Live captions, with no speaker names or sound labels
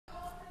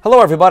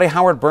Hello everybody,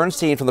 Howard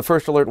Bernstein from the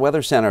First Alert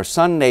Weather Center.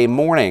 Sunday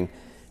morning,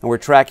 and we're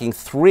tracking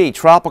 3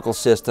 tropical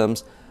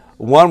systems,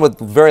 one with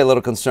very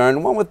little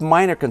concern, one with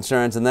minor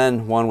concerns, and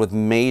then one with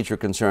major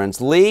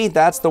concerns. Lee,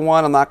 that's the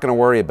one I'm not going to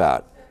worry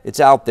about. It's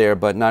out there,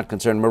 but not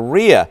concerned.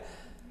 Maria,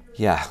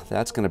 yeah,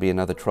 that's going to be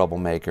another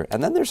troublemaker.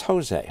 And then there's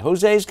Jose.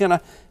 Jose's going to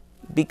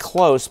be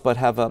close, but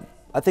have,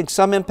 I think,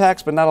 some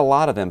impacts, but not a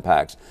lot of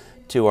impacts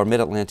to our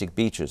mid-Atlantic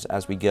beaches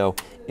as we go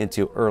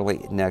into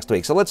early next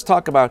week. So let's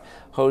talk about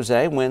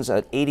Jose. Winds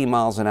at 80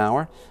 miles an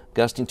hour,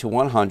 gusting to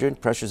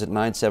 100. Pressures at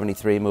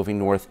 973, moving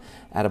north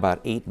at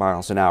about 8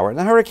 miles an hour. And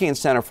the Hurricane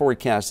Center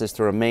forecasts this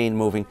to remain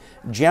moving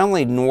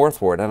generally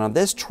northward. And on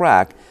this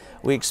track,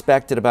 we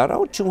expect it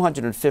about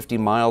 250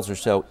 miles or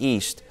so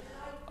east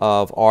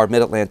of our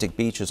mid-Atlantic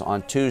beaches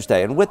on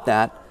Tuesday. And with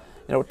that,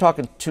 we're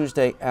talking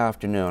Tuesday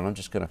afternoon. I'm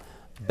just going to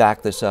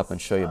back this up and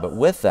show you. But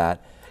with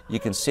that, you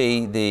can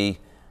see the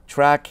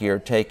track here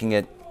taking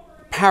it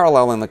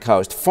parallel in the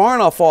coast, far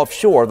enough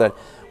offshore that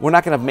we're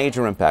not going to have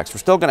major impacts. We're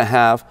still going to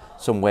have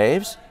some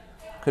waves,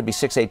 could be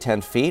 6, 8,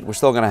 10 feet. We're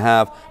still going to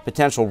have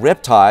potential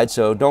riptide,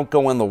 so don't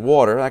go in the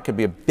water. That could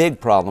be a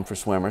big problem for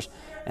swimmers.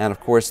 And of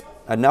course,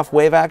 enough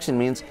wave action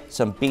means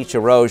some beach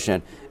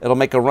erosion. It'll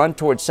make a run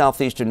towards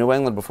southeastern New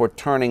England before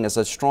turning as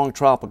a strong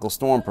tropical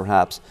storm,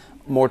 perhaps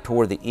more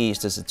toward the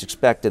east, as it's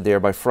expected there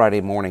by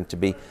Friday morning to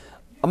be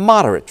a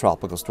moderate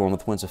tropical storm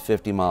with winds of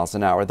 50 miles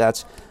an hour.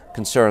 That's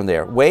concern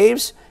there.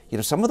 Waves,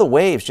 some of the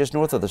waves just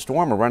north of the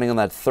storm are running on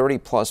that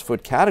 30-plus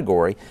foot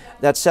category.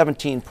 That's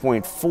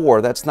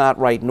 17.4. That's not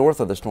right north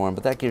of the storm,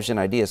 but that gives you an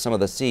idea of some of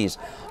the seas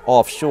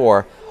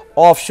offshore.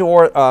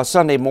 Offshore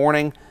Sunday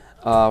morning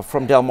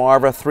from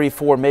Delmarva, 3,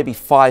 4, maybe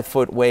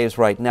 5-foot waves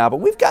right now,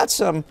 but we've got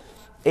some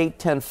 8,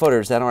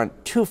 10-footers that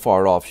aren't too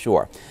far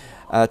offshore.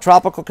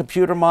 Tropical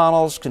computer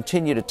models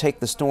continue to take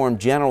the storm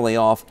generally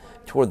off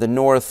toward the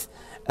north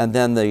and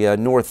then the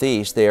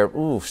northeast there.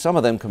 Ooh, some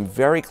of them come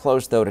very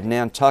close, though, to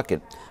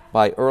Nantucket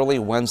by early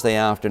Wednesday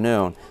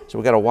afternoon. So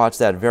we've got to watch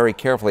that very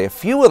carefully. A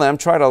few of them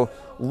try to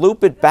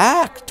loop it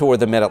back toward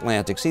the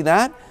mid-Atlantic. See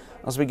that?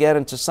 As we get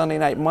into Sunday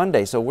night,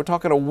 Monday. So we're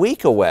talking a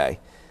week away.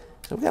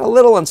 So we've got a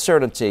little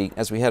uncertainty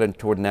as we head in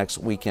toward next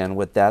weekend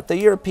with that. The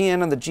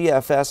European and the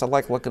GFS, I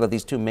like looking at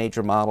these 2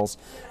 major models.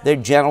 They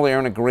generally are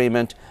in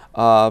agreement.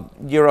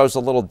 Euro's a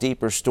little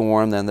deeper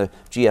storm than the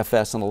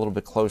GFS and a little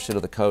bit closer to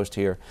the coast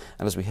here.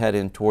 And as we head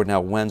in toward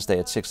now Wednesday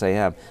at 6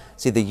 a.m.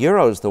 See, the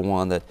Euro's the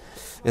one that,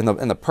 in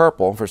the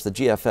purple versus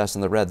the GFS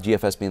in the red, the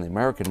GFS being the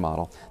American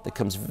model, that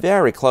comes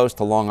very close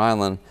to Long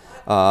Island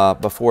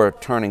before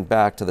turning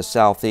back to the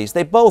southeast.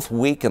 They both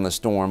weaken the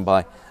storm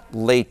by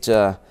late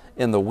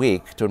in the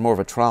week to more of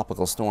a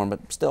tropical storm,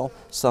 but still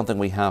something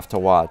we have to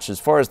watch. As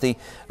far as the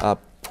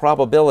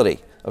probability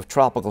of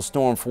tropical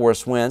storm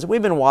force winds,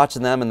 we've been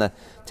watching them in the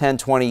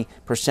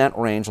 10–20%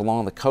 range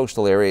along the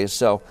coastal areas.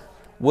 So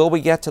will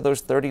we get to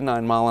those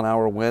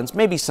 39-mile-an-hour winds?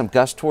 Maybe some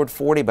gusts toward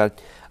 40, but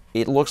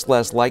it looks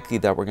less likely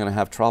that we're going to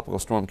have tropical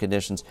storm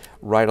conditions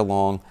right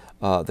along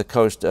the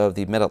coast of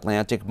the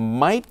mid-Atlantic.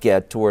 Might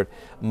get toward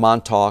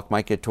Montauk,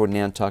 might get toward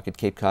Nantucket,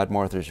 Cape Cod,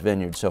 Martha's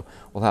Vineyard, so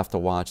we'll have to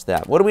watch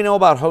that. What do we know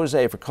about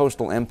Jose for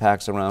coastal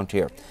impacts around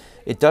here?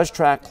 It does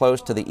track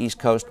close to the East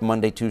Coast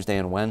Monday, Tuesday,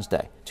 and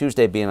Wednesday.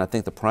 Tuesday being, I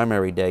think, the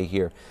primary day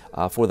here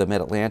for the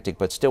mid-Atlantic,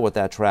 but still with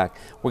that track,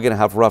 we're going to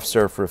have rough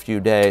surf for a few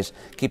days,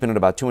 keeping it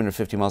about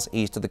 250 miles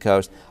east of the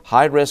coast.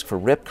 High risk for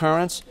rip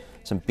currents,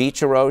 some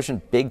beach erosion,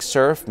 big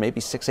surf,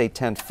 maybe 6, 8,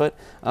 10 foot,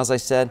 as I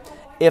said.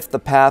 If the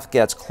path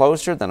gets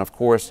closer, then of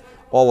course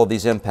all of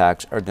these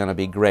impacts are going to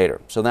be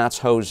greater. So that's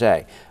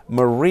Jose.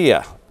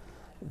 Maria,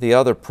 the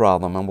other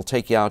problem, and we'll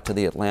take you out to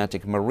the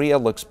Atlantic. Maria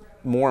looks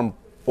more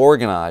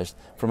organized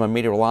from a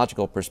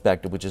meteorological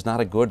perspective, which is not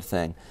a good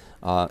thing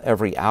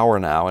every hour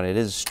now, and it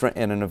is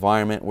in an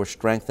environment where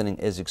strengthening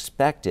is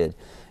expected,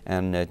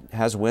 and it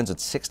has winds at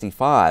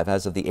 65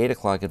 as of the 8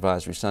 o'clock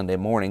advisory Sunday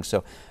morning.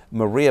 So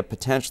Maria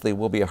potentially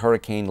will be a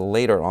hurricane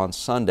later on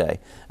Sunday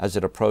as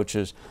it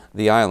approaches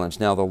the islands.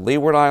 Now the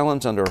Leeward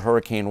Islands under a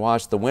hurricane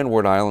watch, the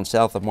Windward Islands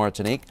south of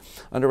Martinique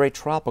under a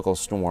tropical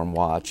storm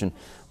watch, and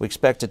we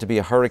expect it to be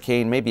a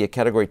hurricane, maybe a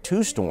Category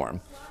 2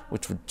 storm,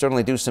 which would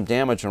certainly do some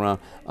damage around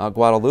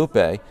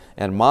Guadalupe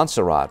and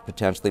Montserrat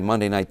potentially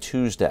Monday night,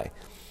 Tuesday.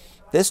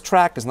 This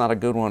track is not a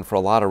good one for a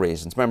lot of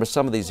reasons. Remember,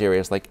 some of these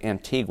areas like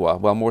Antigua,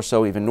 well, more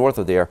so even north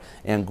of there,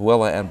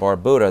 Anguilla and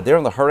Barbuda, they're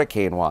in the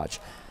hurricane watch.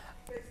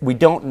 We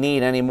don't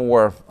need any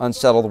more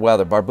unsettled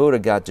weather. Barbuda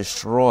got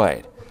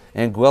destroyed.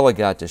 Anguilla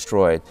got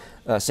destroyed.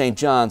 St.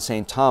 John,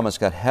 St. Thomas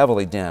got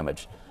heavily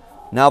damaged.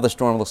 Now the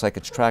storm looks like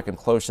it's tracking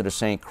closer to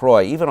St.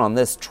 Croix. Even on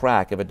this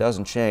track, if it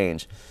doesn't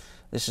change,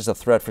 this is a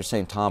threat for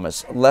St.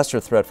 Thomas. A lesser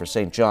threat for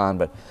St. John,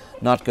 but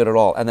not good at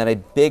all. And then a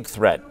big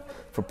threat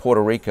for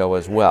Puerto Rico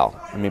as well.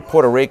 I mean,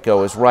 Puerto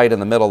Rico is right in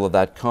the middle of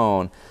that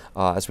cone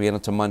as we get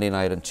into Monday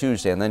night and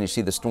Tuesday, and then you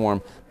see the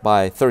storm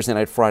by Thursday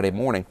night, Friday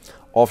morning,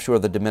 offshore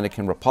of the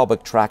Dominican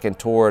Republic, tracking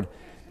toward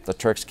the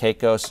Turks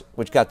Caicos,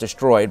 which got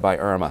destroyed by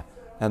Irma,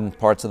 and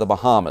parts of the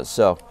Bahamas.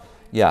 So,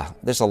 yeah,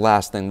 this is the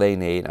last thing they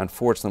need.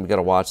 Unfortunately, we've got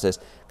to watch this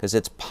because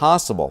it's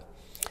possible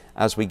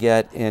as we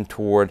get in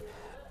toward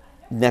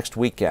next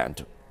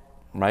weekend,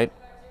 right?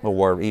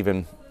 Or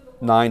even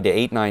 9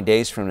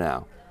 days from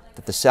now,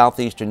 that the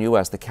southeastern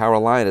U.S., the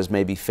Carolinas,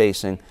 may be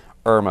facing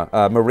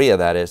Maria,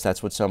 that is.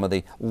 That's what some of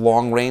the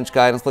long-range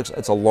guidance looks like.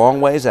 It's a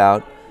long ways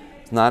out.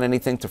 It's not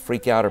anything to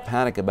freak out or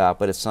panic about,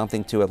 but it's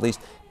something to at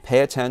least pay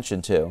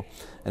attention to.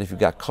 And if you've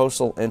got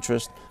coastal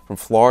interest from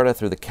Florida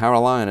through the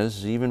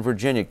Carolinas, even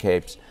Virginia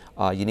Capes,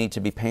 you need to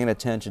be paying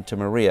attention to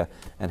Maria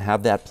and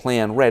have that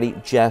plan ready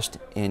just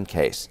in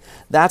case.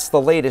 That's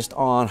the latest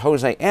on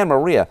Jose and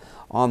Maria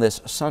on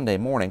this Sunday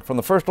morning. From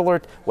the First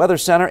Alert Weather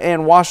Center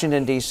in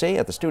Washington, D.C.,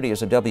 at the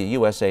studios of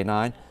WUSA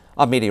 9,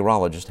 I'm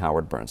meteorologist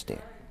Howard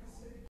Bernstein.